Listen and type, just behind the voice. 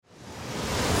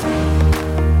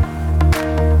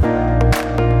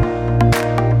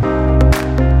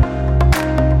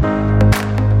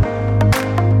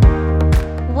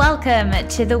Welcome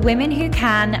to the Women Who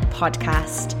Can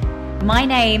podcast. My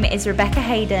name is Rebecca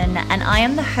Hayden, and I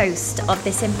am the host of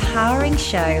this empowering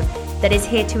show that is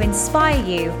here to inspire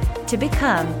you to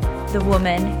become the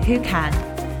woman who can.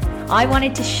 I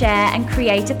wanted to share and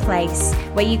create a place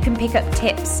where you can pick up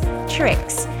tips,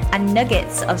 tricks, and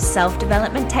nuggets of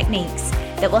self-development techniques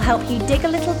that will help you dig a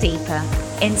little deeper,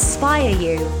 inspire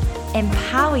you,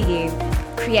 empower you,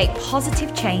 create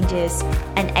positive changes,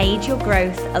 and aid your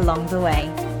growth along the way.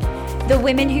 The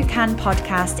Women Who Can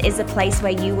podcast is a place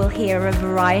where you will hear a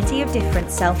variety of different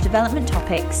self-development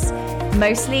topics.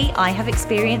 Mostly I have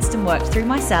experienced and worked through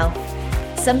myself,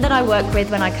 some that I work with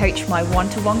when I coach my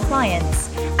one-to-one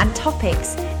clients, and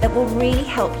topics that will really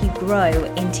help you grow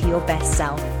into your best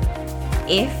self.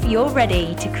 If you're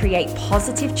ready to create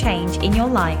positive change in your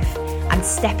life and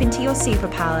step into your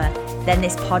superpower, then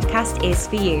this podcast is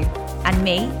for you. And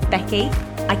me, Becky,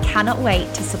 I cannot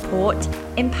wait to support,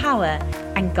 empower,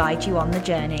 and guide you on the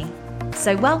journey.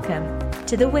 So welcome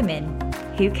to the Women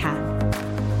Who Can.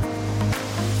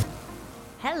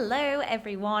 Hello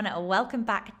everyone, welcome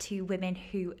back to Women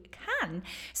Who Can.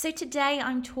 So today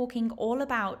I'm talking all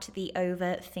about the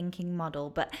overthinking model,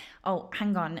 but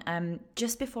hang on,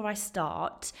 just before I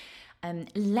start,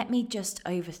 let me just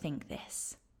overthink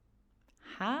this.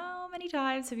 How many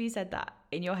times have you said that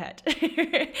in your head?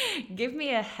 Give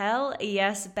me a hell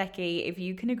yes, Becky, if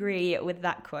you can agree with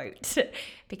that quote,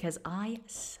 because I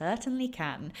certainly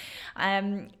can.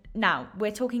 Now,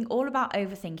 we're talking all about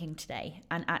overthinking today,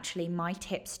 and actually my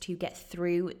tips to get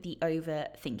through the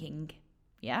overthinking.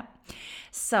 Yeah.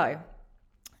 So,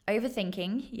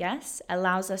 overthinking, yes,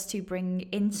 allows us to bring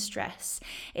in stress.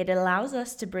 It allows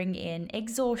us to bring in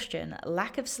exhaustion,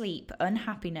 lack of sleep,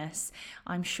 unhappiness.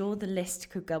 I'm sure the list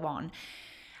could go on.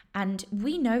 And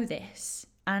we know this,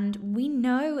 and we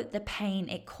know the pain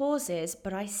it causes,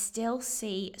 but I still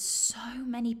see so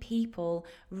many people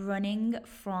running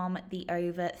from the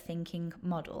overthinking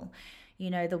model. You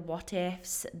know, the what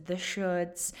ifs, the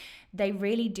shoulds, they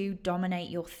really do dominate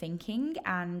your thinking.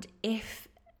 And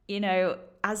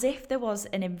as if there was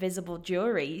an invisible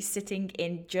jury sitting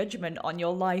in judgment on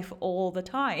your life all the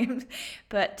time.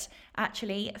 But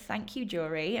actually, thank you,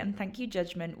 jury, and thank you,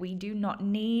 judgment. We do not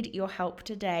need your help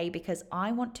today, because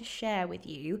I want to share with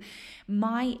you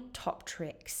my top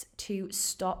tricks to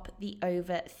stop the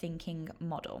overthinking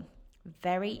model.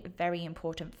 Very, very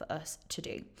important for us to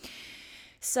do.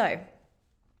 So,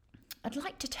 I'd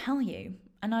like to tell you,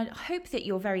 and I hope that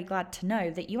you're very glad to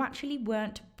know, that you actually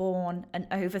weren't born an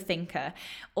overthinker.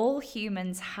 All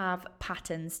humans have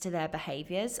patterns to their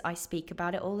behaviors. I speak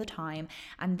about it all the time.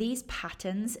 And these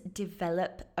patterns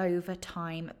develop over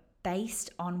time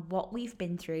based on what we've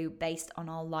been through, based on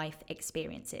our life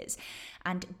experiences.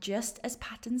 And just as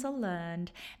patterns are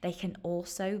learned, they can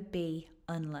also be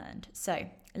unlearned. So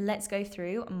let's go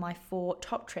through my 4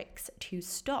 top tricks to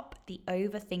stop the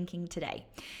overthinking today.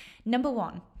 Number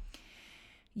 1.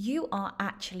 You are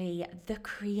actually the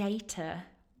creator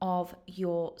of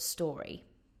your story.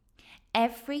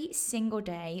 Every single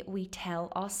day we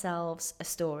tell ourselves a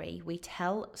story. We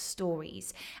tell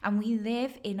stories, and we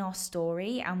live in our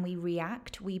story, and we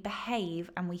react, we behave,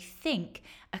 and we think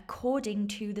according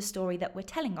to the story that we're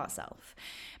telling ourselves.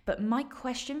 But my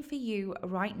question for you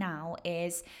right now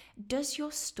is, does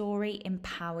your story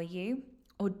empower you,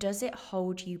 or does it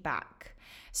hold you back?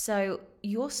 So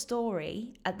your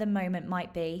story at the moment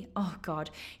might be, oh God,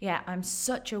 yeah, I'm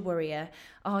such a worrier.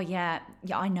 Oh yeah,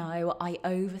 I know, I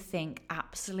overthink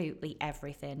absolutely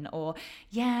everything. Or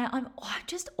yeah, I'm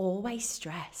just always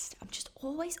stressed. I'm just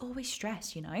always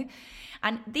stressed, you know?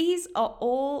 And these are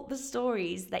all the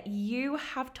stories that you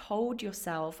have told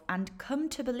yourself and come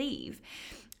to believe.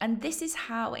 And this is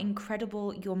how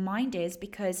incredible your mind is,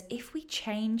 because if we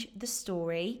change the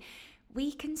story, we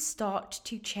can start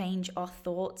to change our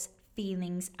thoughts,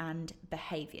 feelings, and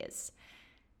behaviors.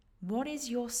 What is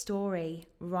your story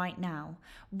right now?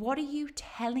 What are you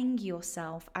telling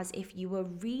yourself as if you were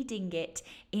reading it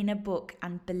in a book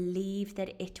and believe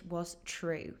that it was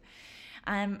true?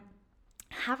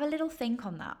 Have a little think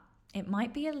on that. It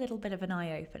might be a little bit of an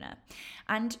eye-opener.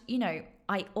 And,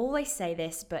 I always say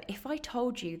this, but if I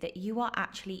told you that you are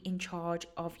actually in charge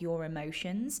of your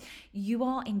emotions, you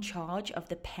are in charge of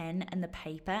the pen and the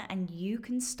paper, and you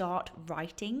can start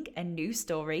writing a new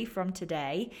story from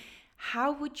today,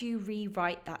 how would you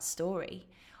rewrite that story?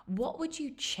 What would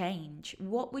you change?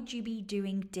 What would you be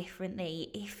doing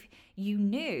differently if you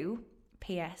knew,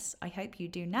 P.S., I hope you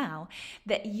do now,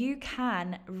 that you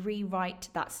can rewrite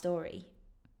that story?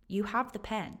 You have the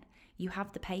pen, you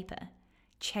have the paper.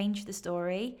 Change the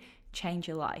story, change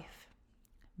your life.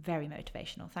 Very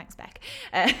motivational. Thanks, Beck.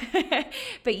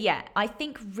 But yeah, I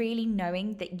think really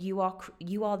knowing that you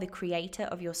are the creator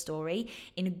of your story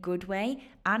in a good way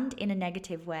and in a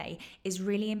negative way is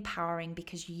really empowering,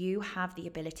 because you have the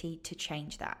ability to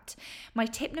change that. My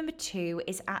tip number 2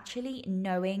 is actually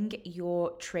knowing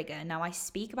your trigger. Now, I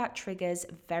speak about triggers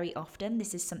very often.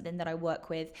 This is something that I work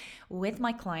with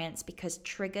my clients, because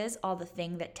triggers are the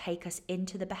thing that take us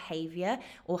into the behavior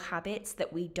or habits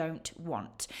that we don't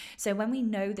want. So when we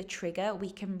know the trigger,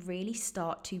 we can really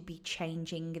start to be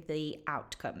changing the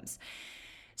outcomes.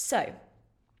 So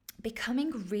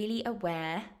becoming really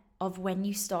aware of when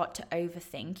you start to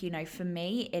overthink. For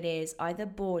me, it is either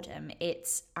boredom,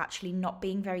 it's actually not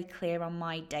being very clear on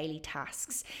my daily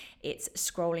tasks, it's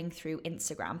scrolling through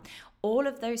Instagram. All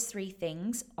of those 3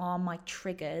 things are my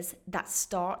triggers that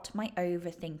start my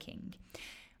overthinking.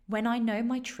 When I know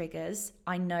my triggers,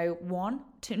 I know 1,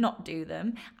 to not do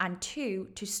them, and 2,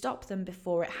 to stop them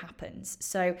before it happens.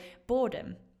 So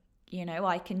boredom,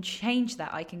 I can change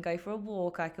that. I can go for a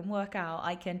walk, I can work out,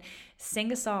 I can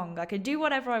sing a song, I can do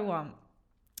whatever I want.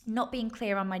 Not being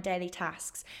clear on my daily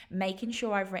tasks, making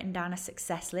sure I've written down a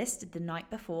success list the night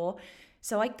before,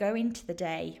 so I go into the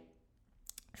day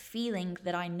feeling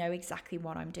that I know exactly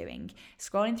what I'm doing.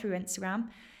 Scrolling through Instagram,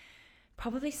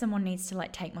 probably someone needs to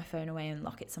take my phone away and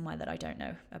lock it somewhere that I don't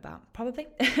know about, probably.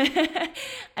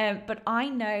 But I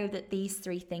know that these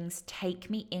 3 things take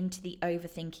me into the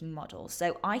overthinking model.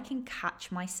 So I can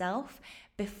catch myself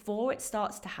before it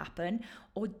starts to happen,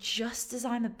 or just as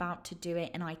I'm about to do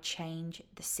it and I change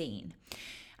the scene.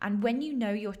 And when you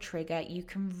know your trigger, you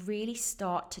can really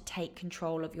start to take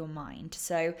control of your mind.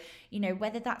 So,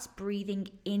 whether that's breathing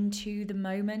into the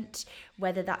moment,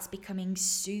 whether that's becoming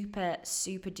super,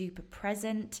 super duper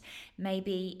present,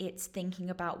 maybe it's thinking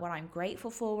about what I'm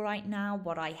grateful for right now,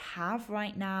 what I have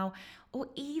right now, or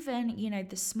even,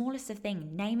 the smallest of things,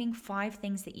 naming 5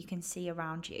 things that you can see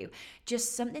around you,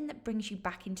 just something that brings you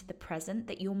back into the present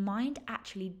that your mind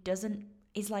actually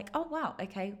is like, oh wow,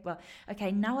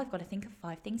 okay, now I've got to think of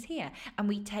 5 things here. And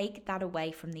we take that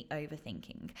away from the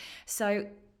overthinking. So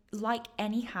like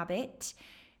any habit,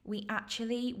 we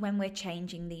actually, when we're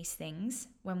changing these things,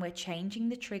 when we're changing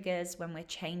the triggers, when we're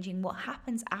changing what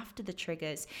happens after the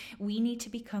triggers, we need to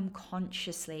become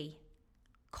consciously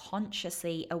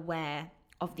aware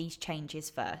of these changes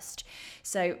first.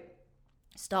 So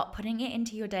start putting it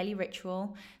into your daily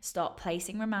ritual, start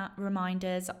placing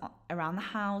reminders around the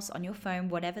house, on your phone,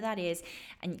 whatever that is.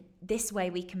 And this way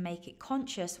we can make it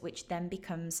conscious, which then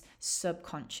becomes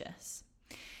subconscious.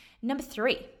 Number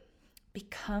 3,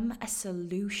 become a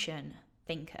solution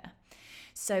thinker.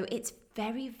 So it's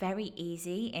very, very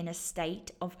easy in a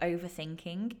state of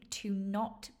overthinking to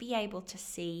not be able to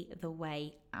see the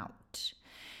way out.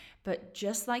 But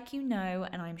just like and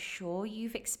I'm sure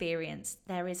you've experienced,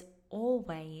 there is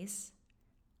always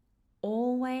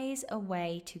a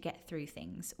way to get through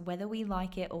things, whether we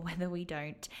like it or whether we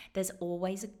don't. There's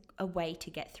always a way to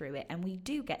get through it, and we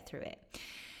do get through it.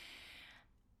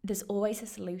 There's always a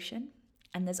solution,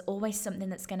 and there's always something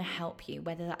that's going to help you,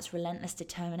 whether that's relentless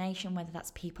determination, whether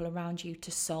that's people around you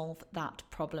to solve that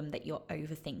problem that you're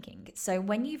overthinking. So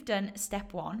when you've done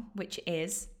step 1, which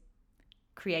is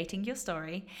creating your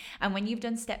story, and when you've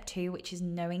done step 2, which is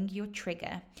knowing your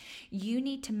trigger, you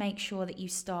need to make sure that you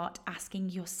start asking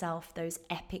yourself those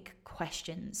epic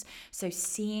questions. So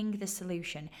seeing the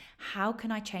solution. How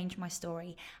can I change my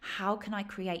story? How can I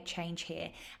create change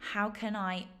here? How can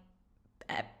I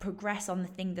progress on the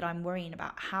thing that I'm worrying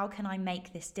about? How can I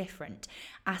make this different?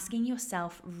 Asking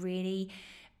yourself really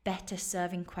better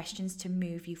serving questions to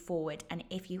move you forward. And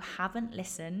if you haven't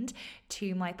listened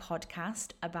to my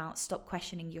podcast about stop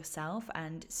questioning yourself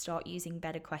and start using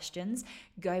better questions,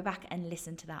 go back and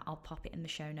listen to that. I'll pop it in the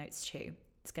show notes too.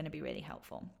 It's going to be really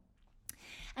helpful.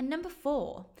 And number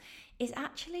 4 is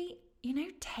actually,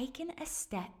 taking a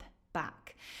step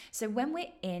back. So when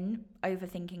we're in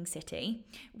overthinking city,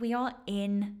 we are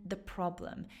in the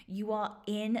problem. You are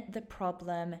in the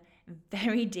problem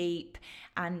very deep,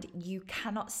 and you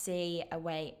cannot see a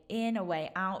way in, a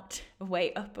way out, a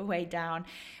way up, a way down.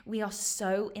 We are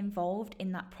so involved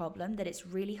in that problem that it's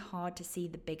really hard to see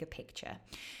the bigger picture.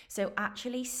 So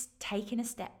actually taking a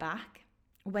step back,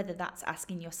 whether that's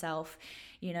asking yourself,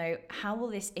 how will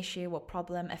this issue or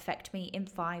problem affect me in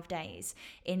 5 days,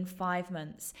 in 5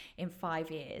 months, in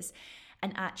 5 years?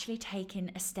 And actually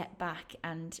taking a step back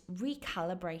and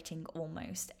recalibrating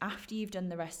almost after you've done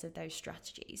the rest of those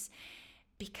strategies,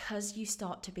 because you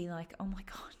start to be like, oh my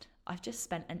God, I've just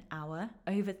spent an hour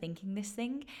overthinking this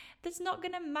thing that's not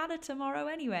going to matter tomorrow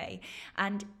anyway.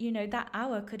 And, that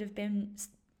hour could have been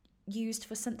used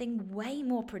for something way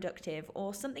more productive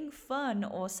or something fun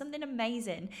or something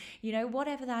amazing.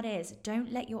 Whatever that is,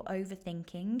 don't let your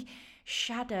overthinking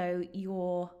shadow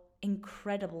your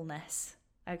incredibleness.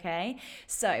 Okay?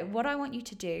 So what I want you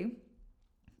to do,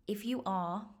 if you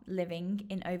are living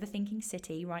in overthinking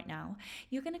city right now,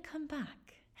 you're going to come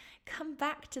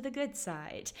back to the good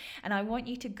side. And I want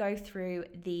you to go through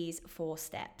these 4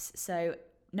 steps. So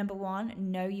number 1,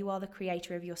 know you are the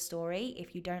creator of your story.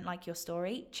 If you don't like your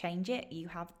story, change it. You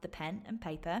have the pen and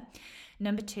paper.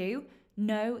 Number 2,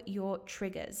 know your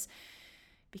triggers.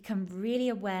 Become really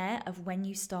aware of when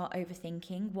you start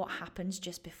overthinking, what happens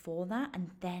just before that, and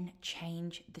then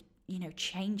change it.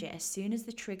 As soon as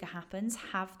the trigger happens,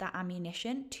 have that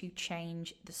ammunition to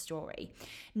change the story.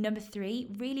 Number 3,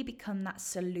 really become that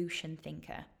solution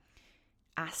thinker.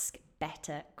 Ask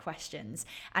better questions.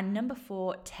 And number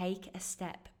 4, take a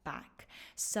step back.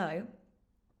 So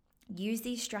use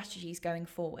these strategies going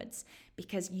forwards,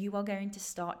 because you are going to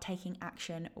start taking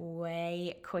action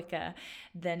way quicker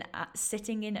than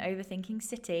sitting in overthinking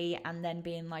city and then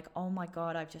being like, oh my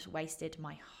God, I've just wasted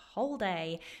my whole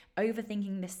day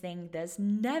overthinking this thing that's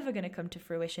never going to come to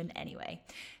fruition anyway.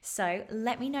 So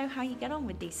let me know how you get on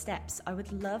with these steps. I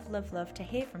would love to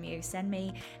hear from you. Send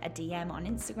me a DM on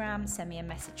Instagram, send me a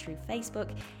message through Facebook.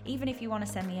 Even if you want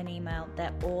to send me an email,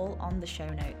 they're all on the show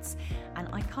notes. And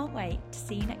I can't wait to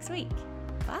see you next week.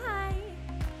 Bye.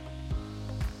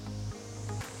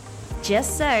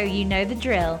 Just so you know the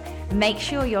drill, make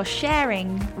sure you're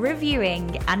sharing,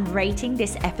 reviewing, and rating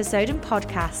this episode and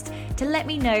podcast to let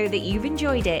me know that you've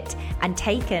enjoyed it and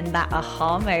taken that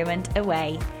aha moment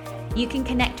away. You can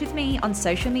connect with me on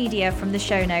social media from the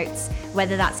show notes,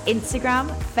 whether that's Instagram,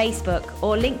 Facebook,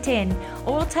 or LinkedIn,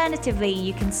 or alternatively,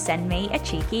 you can send me a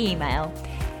cheeky email.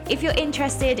 If you're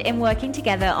interested in working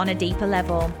together on a deeper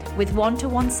level with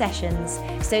one-to-one sessions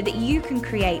so that you can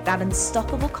create that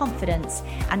unstoppable confidence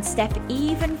and step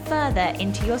even further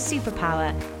into your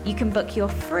superpower, you can book your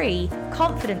free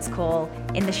confidence call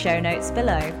in the show notes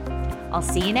below. I'll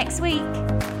see you next week.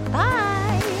 Bye.